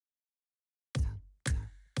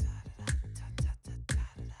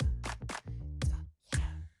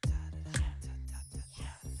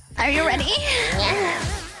Are you ready? Yeah.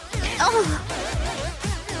 Oh.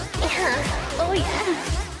 Yeah. Oh,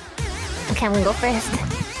 yeah. Okay, I'm gonna go first.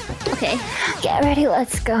 Okay. Get ready,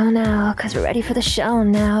 let's go now, cause we're ready for the show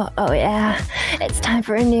now. Oh yeah, it's time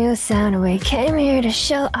for a new sound. We came here to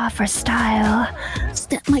show off our style.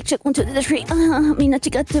 Step mic check 1, 2, 3.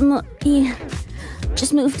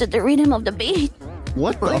 Just move to the rhythm of the beat.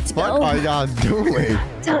 What the fuck are y'all doing?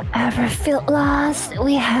 Don't ever feel lost.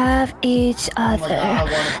 We have each other.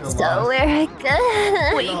 So we're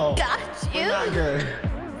good. We got you.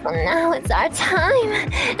 Well, now it's our time.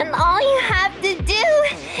 And all you have to do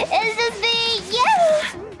is just be you.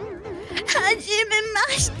 Hajime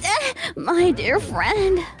mashite, my dear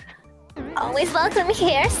friend. Always welcome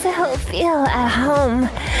here, so feel at home.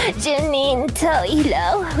 Junin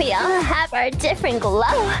Toilo, we all have our different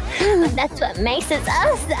glow. But that's what makes us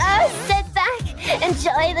us. Sit back,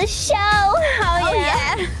 enjoy the show. Oh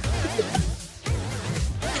yeah.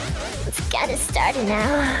 Let's get it started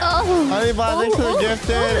now. Honeypot, thanks for the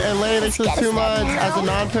gifted, and Lady, thanks for the 2 months. As a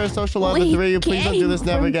non-parasocial love of 3, please don't do this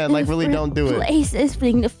never again. Like, really don't do it. Places,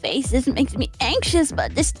 fitting the faces makes me anxious,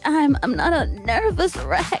 but this time I'm not a nervous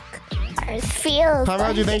wreck. Feels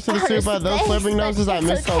Conroji, thanks for the super. Those flipping noses I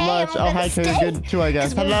miss so much. Oh, hi, Terry. Good too, I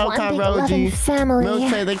guess. Hello, Conroji.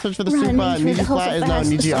 Milkshake, thanks so much for the super. Niji Flat is now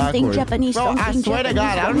Niji Awkward. Bro, I swear to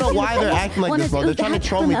God, I don't know why they're acting like this, bro. They're trying to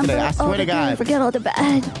troll me today. I swear to God. Forget all the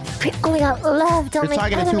bad. We only got love. Don't You're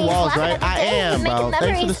talking to 2 walls, right? I am, bro.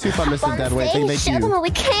 Thanks for the super, Mrs. Deadweight. Thank you. Show them what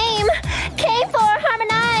we came for.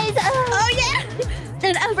 Harmonize. Oh yeah.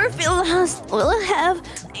 Don't ever feel lost. We'll have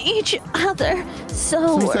each other.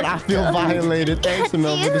 So who said I feel violated? Thanks,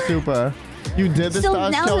 Emil, for the super. You did this to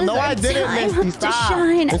us? No, I didn't, Misty. Stop.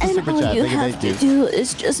 Shine, it's a and super all chat. you have to do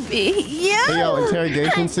is just be you. Hey, yo,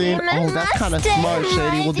 interrogation scene. Oh, that's kind of smart,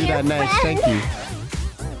 Shady. We'll do that next. Thank you.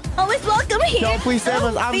 Always welcome here. Yo, please save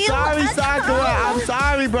us. I'm sorry, Sakura. I'm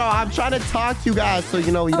sorry, bro. I'm trying to talk to you guys so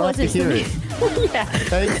you know you don't have to hear it. Yeah.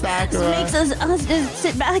 Thanks, Sakura. This makes us just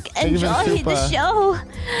sit back and enjoy the show.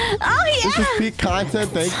 Oh yeah. This is peak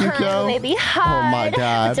content. Thank you, Kyo. Maybe hard. Oh my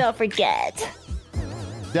God. Don't forget.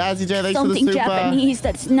 Jazzy J, thanks Something for the super. Japanese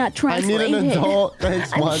that's not translated. I need an adult.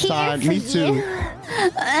 Thanks one time. Me too.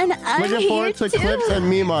 And I'm looking forward to clips and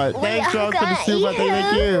meme art. Thanks, Joe, for the super.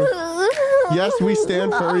 Thank you. Yes, we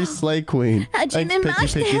stand furry slay queen.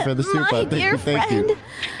 Thanks, Picky, for the super. Thank you.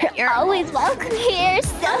 You're always welcome here,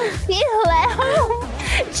 so feel at home.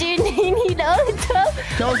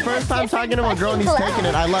 Joe's first time talking to a girl and he's taking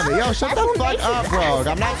it. I love it. Yo, shut the fuck up, bro.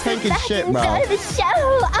 I'm not taking shit, bro.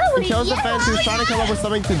 In Joe's defense, he was trying to come up with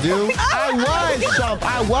something to do. I was, Shump.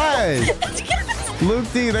 I was. Luke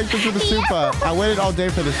D, thanks for the super. I waited all day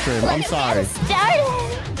for the stream. I'm sorry.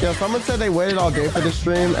 Yeah, someone said they waited all day for the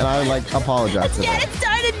stream, and I like apologize to them. Let's get it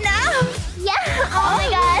started now. Yeah. Oh my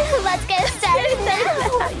God. Let's get it started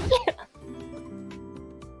now.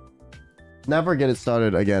 Never get it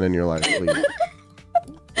started again in your life, please.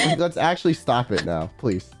 Let's actually stop it now,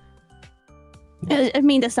 please. I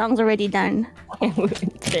mean, the song's already done.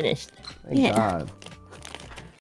 Finished. Thank God.